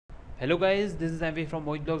Hello guys, this is MV from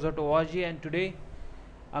mohitblogs.org and today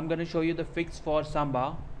I'm going to show you the fix for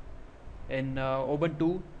Samba in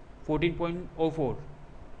Ubuntu 14.04.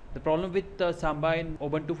 The problem with Samba in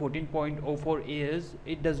Ubuntu 14.04 is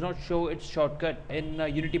it does not show its shortcut in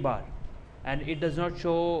Unity bar, and it does not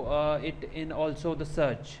show it in also the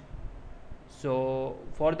search. So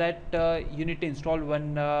for that you need to install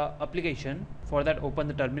one application. For that, open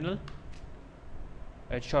the terminal.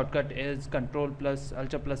 Its shortcut is Ctrl plus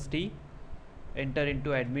Alt plus T. Enter into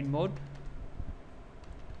admin mode,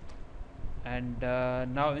 and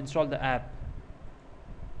now install the app.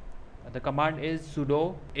 The command is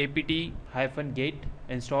sudo apt-get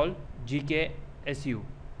install gksu.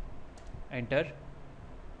 Enter.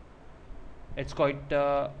 It's quite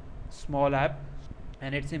a small app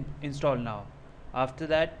and it's installed now. After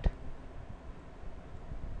that,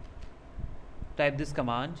 type this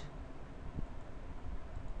command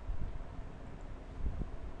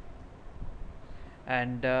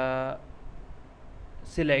and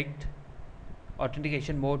select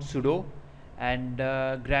authentication mode sudo and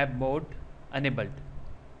grab mode enabled,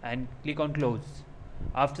 and click on close.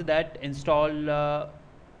 After that, install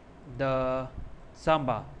the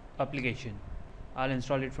Samba application. I'll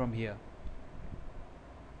install it from here.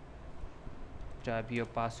 Type your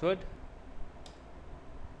password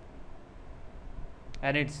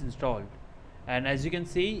and it's installed, and as you can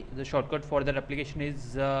see, the shortcut for that application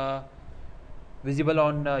is visible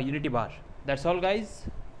on Unity bar. That's all guys.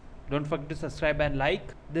 Don't forget to subscribe and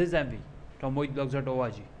like. This is MV from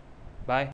mohitblogs.org. Bye.